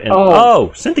walk forward and...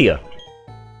 Oh, Cynthia!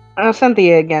 Oh,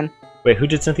 Cynthia again. Wait, who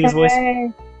did Cynthia's voice?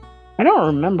 I don't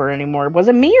remember anymore. Was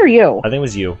it me or you? I think it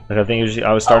was you. I think it was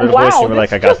I was started a voice and you were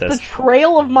like, I got this. The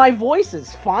trail of my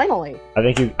voices, finally. I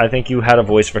think you had a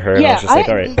voice for her and I was just like,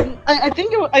 alright. I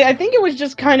think it was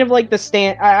just kind of like the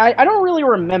stand. I don't really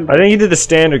remember. I think you did the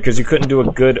standard because you couldn't do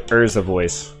a good Urza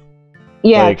voice.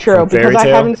 Yeah, like, true, because I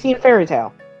haven't seen Fairy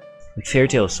Tail. Like, Fairy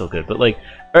Tail is so good, but like,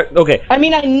 okay. I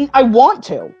mean, I want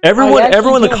to. Everyone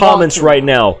in the comments right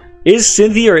now, is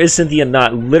Cynthia or is Cynthia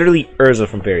not literally Urza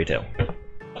from Fairy Tail?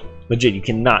 Legit, you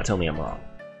cannot tell me I'm wrong.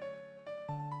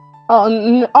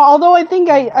 Although I think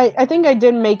I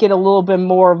did make it a little bit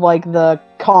more of like the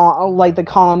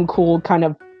calm, cool kind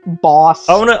of boss.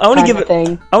 I want to give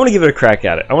it a crack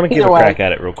at it. I want to give it a crack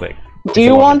at it real quick. Do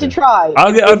you want to try?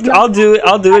 I'll do it.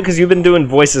 I'll do it because you've been doing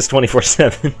voices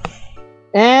 24/7.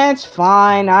 It's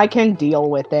fine. I can deal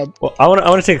with it. Well, I want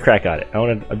to take a crack at it. I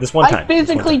want to this one time. I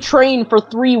physically trained for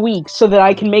 3 weeks so that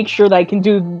I can make sure that I can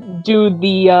do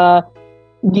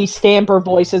the Stamper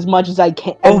voice as much as I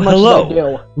can. As much as I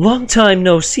do. Long time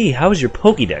no see. How is your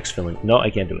Pokédex filling? No, I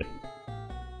can't do it.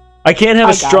 I can't have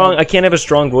a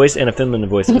strong voice and a feminine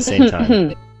voice at the same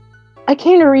time. I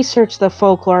came to research the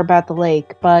folklore about the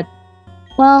lake, but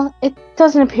well, it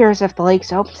doesn't appear as if the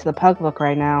lake's open to the public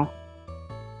right now.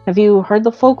 Have you heard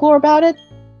the folklore about it?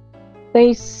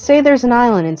 They say there's an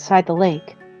island inside the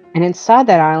lake, and inside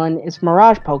that island is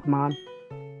Mirage Pokemon.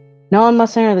 No one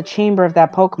must enter the chamber of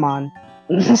that Pokemon.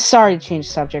 Sorry to change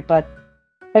the subject, but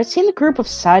have you seen the group of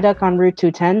Psyduck on Route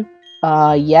 210?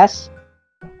 Yes.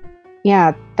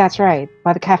 Yeah, that's right,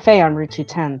 by the cafe on Route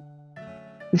 210.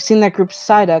 We've seen that group of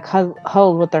Psyduck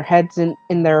huddled with their heads in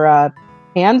their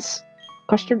hands?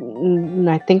 I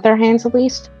think their hands at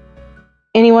least.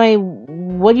 Anyway,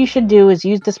 what you should do is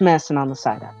use this medicine on the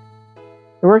Psyduck.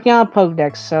 You're working on a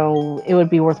Pokédex, so it would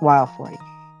be worthwhile for you.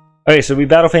 Okay, so we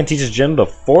battle Fanteeza's gym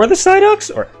before the Psyducks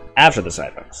or after the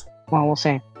Psyducks? Well, we'll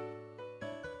see.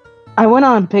 I went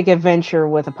on a big adventure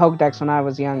with a Pokédex when I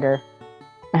was younger.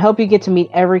 I hope you get to meet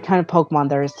every kind of Pokemon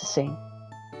there is to see.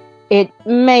 It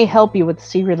may help you with the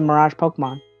secret of the Mirage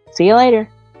Pokemon. See you later.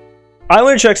 I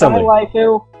want to check something. Bye,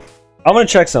 waifu. I want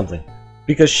to check something.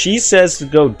 Because she says to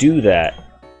go do that.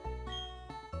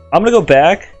 I'm going to go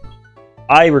back.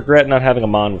 I regret not having a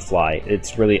Mon with Fly.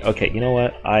 It's really... Okay, you know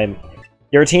what?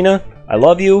 Giratina, I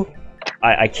love you.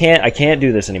 I can't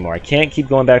do this anymore. I can't keep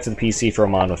going back to the PC for a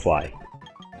Mon with Fly.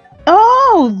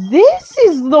 Oh, this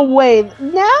is the way.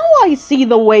 Now I see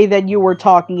the way that you were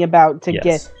talking about to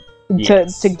get to the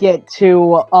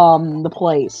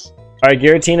place. All right,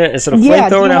 Giratina, instead of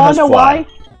flamethrower, now has Fly.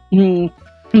 Why?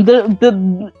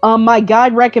 My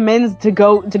guide recommends to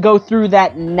go through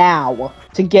that now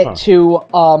to get to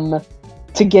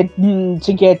get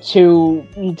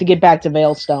back to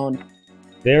Veilstone.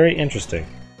 Very interesting.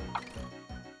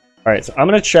 All right, so I'm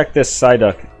gonna check this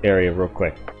Psyduck area real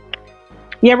quick.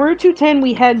 Yeah, Route 210.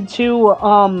 We head to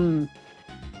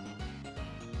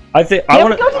I think we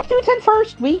go to 210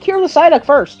 first. We cure the Psyduck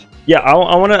first. Yeah,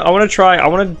 I wanna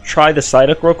try the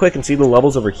Psyduck real quick and see the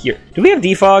levels over here. Do we have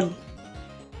defog?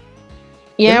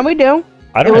 Yeah, we do.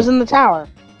 It was in the tower.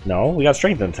 No, we got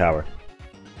strength in the tower.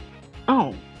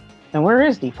 Oh, then where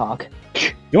is defog?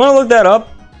 You want to look that up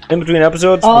in between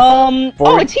episodes? Oh,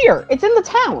 it's here. It's in the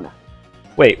town.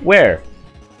 Wait, where?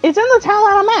 It's in the town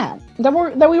that I'm at.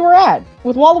 That we were at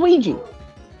with Waluigi.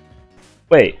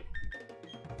 Wait.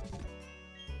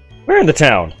 Where in the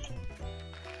town?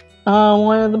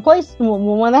 One of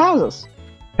the houses.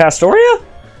 Pastoria?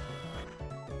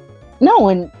 No,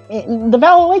 in the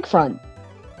Valley Lakefront.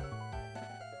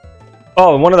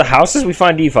 Oh, in one of the houses we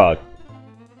find defog.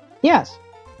 Yes.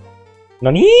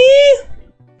 Nani?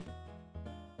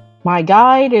 My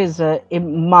guide is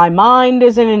my mind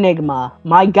is an enigma.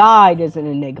 My guide is an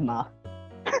enigma.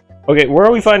 Okay, where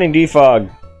are we finding defog?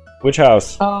 Which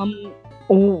house?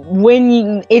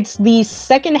 It's the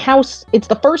second house. It's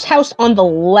the first house on the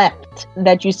left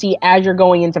that you see as you're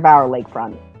going into Valley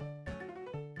Lakefront.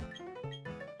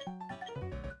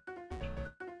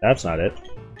 That's not it.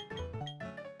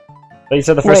 But you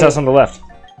said the first house on the left.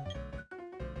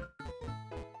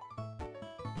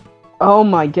 Oh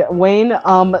my god, Wayne,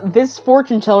 this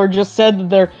fortune teller just said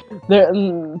that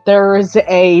there is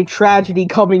a tragedy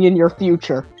coming in your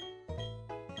future.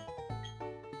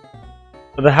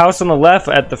 The house on the left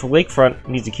at the lakefront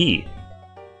needs a key.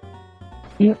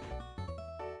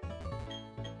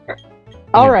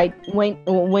 Alright,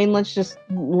 Wayne, let's just...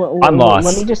 I'm lost.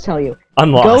 Let me just tell you.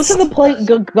 I'm lost. Go to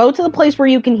the place where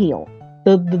you can heal.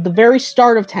 The very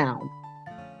start of town.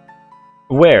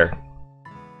 Where?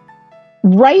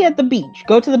 Right at the beach.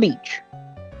 Go to the beach.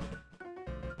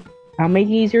 I'll make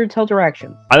it easier to tell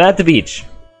directions. I'm at the beach.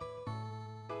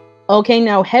 Okay,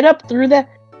 now head up through the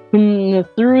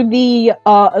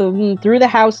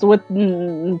house into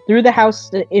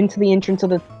the entrance of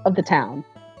the town.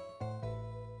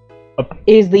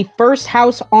 Is the first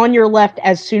house on your left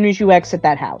as soon as you exit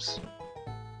that house.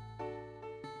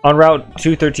 On Route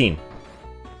 213.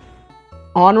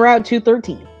 On Route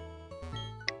 213.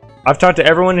 I've talked to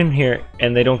everyone in here,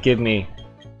 and they don't give me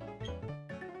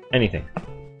anything.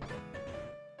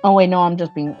 Oh wait, no,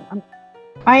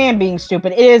 I am being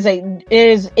stupid. It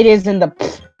is in the.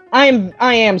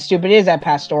 I am stupid. It is at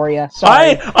Pastoria.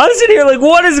 Sorry. I'm sitting here like,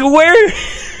 where?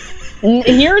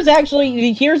 Here's actually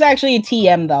a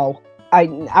TM though.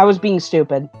 I was being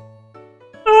stupid.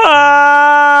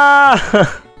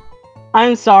 Ah!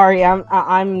 I'm sorry.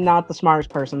 I'm not the smartest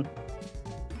person.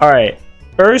 All right.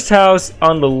 First house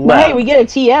on the left. Hey, we get a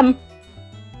TM.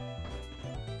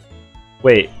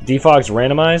 Wait, defog's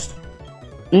randomized?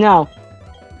 No.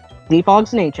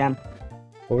 Defog's an HM.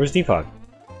 Well, where's defog?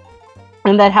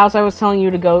 And that house I was telling you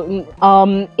to go.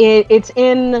 It's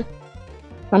in.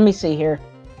 Let me see here.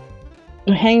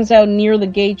 It hangs out near the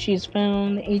gate. She's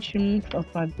found HM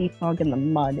 5 defog in the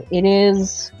mud. It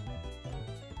is.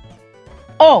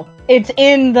 Oh, it's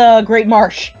in the Great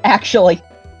Marsh, actually.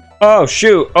 Oh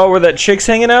shoot! Oh, where that chick's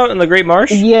hanging out in the Great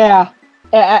Marsh? Yeah,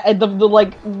 yeah.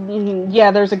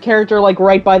 There's a character like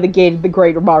right by the gate of the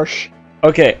Great Marsh.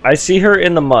 Okay, I see her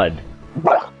in the mud.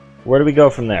 Where do we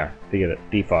go from there to get it?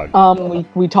 Defog.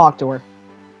 We talked to her.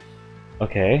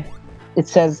 Okay. It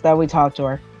says that we talked to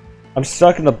her. I'm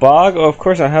stuck in the bog. Oh, of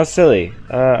course not. How silly.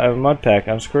 I have a mud pack.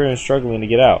 I'm screwing and struggling to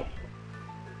get out.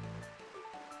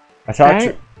 I talked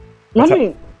to.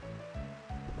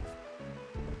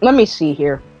 Let me see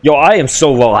here. Yo, I am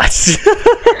so lost.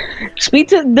 Speak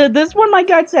to this one. My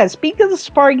guide says, speak to the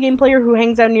Safari game player who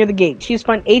hangs out near the gate. She's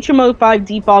found HMO 5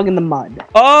 defog in the mud.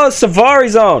 Oh, Safari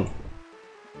Zone.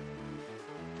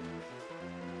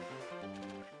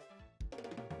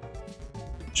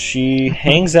 She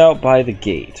hangs out by the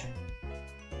gate.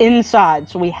 Inside,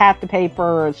 so we have to pay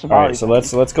for Safari. All right, so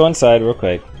let's go inside real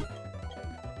quick.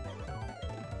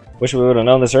 Wish we would have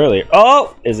known this earlier.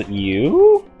 Oh, is it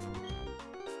you?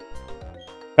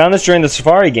 Found this during the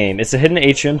Safari game. It's a hidden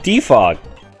HM defog.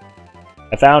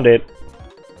 I found it.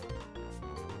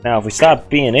 Now, if we stop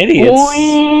being idiots,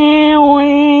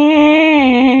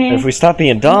 if we stop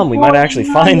being dumb, we might actually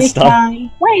find stuff.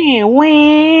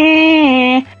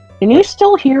 Can you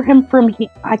still hear him from here?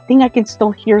 I think I can still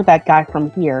hear that guy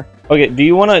from here. Okay, do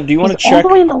you want to check? All the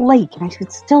way in the lake, and I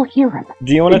could still hear him.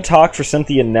 Do you want to talk for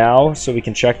Cynthia now, so we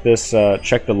can check this,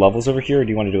 check the levels over here, or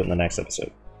do you want to do it in the next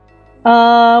episode?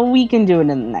 We can do it in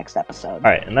the next episode.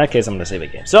 Alright, in that case, I'm going to save the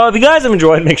game. So, if you guys have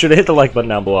enjoyed, make sure to hit the like button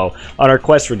down below on our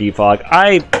quest for defog.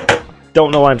 I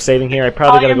don't know why I'm saving here. I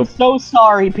probably gotta go. I'm so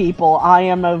sorry, people. I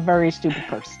am a very stupid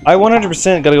person. I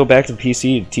 100% gotta go back to the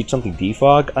PC to teach something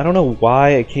defog. I don't know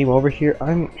why I came over here. I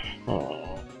don't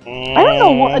know.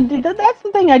 That's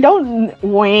the thing. I don't.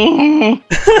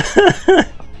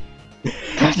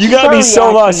 You got me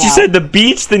so lost. You said the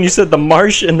beach, then you said the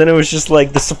marsh, and then it was just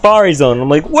like the safari zone. I'm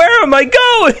like, where am I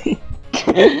going?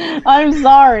 I'm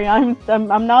sorry. I'm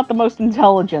not the most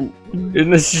intelligent.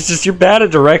 And it's just you're bad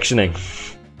at directioning.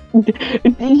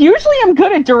 Usually I'm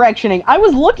good at directioning. I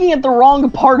was looking at the wrong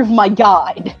part of my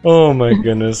guide. Oh my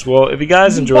goodness. Well, if you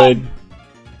guys enjoyed...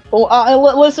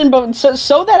 Well, listen, but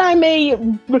so that I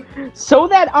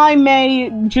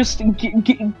may just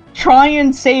try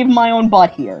and save my own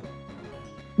butt here.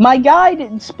 My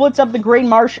guide splits up the Great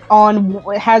Marsh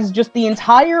has just the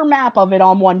entire map of it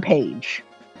on one page.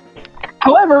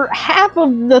 However, half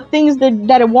of the things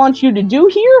that it wants you to do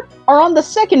here are on the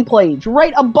second page,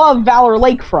 right above Valor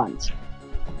Lakefront.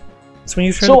 That's when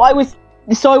you so I was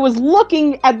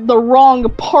looking at the wrong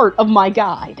part of my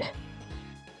guide.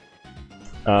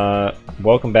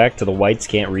 Welcome back to the Whites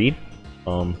Can't Read.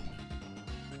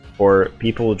 Or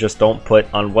people just don't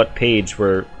put on what page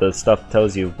where the stuff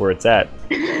tells you where it's at.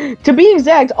 To be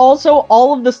exact, also,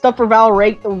 all of the stuff for Valor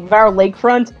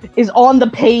Lakefront is on the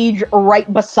page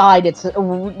right beside it,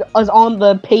 is on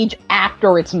the page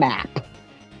after its map.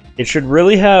 It should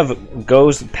really have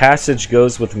passage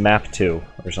goes with map 2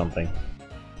 or something.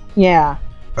 Yeah.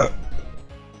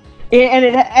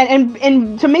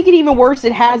 And to make it even worse,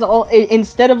 it has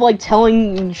instead of like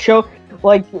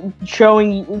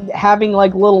having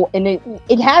like little, and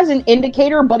it has an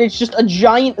indicator, but it's just a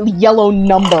giant yellow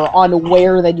number on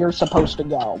where that you're supposed to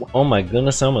go. Oh my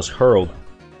goodness, I almost hurled.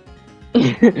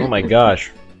 Oh my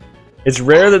gosh. It's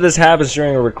rare that this happens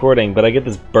during a recording, but I get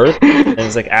this burp, and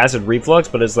it's like acid reflux,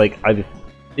 but it's like,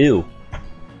 ew.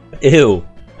 Ew.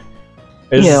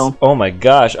 Ew. Oh my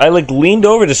gosh. I like leaned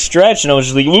over to stretch, and I was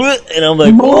just like, and I'm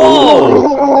like,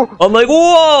 whoa! I'm like,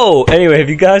 whoa! Anyway, if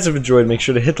you guys have enjoyed, make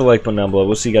sure to hit the like button down below.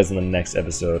 We'll see you guys in the next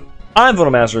episode. I'm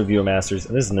FullMetalMaster, Reviewer Masters,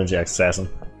 and this is Ninja X Assassin.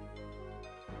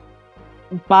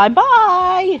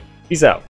 Bye-bye! Peace out.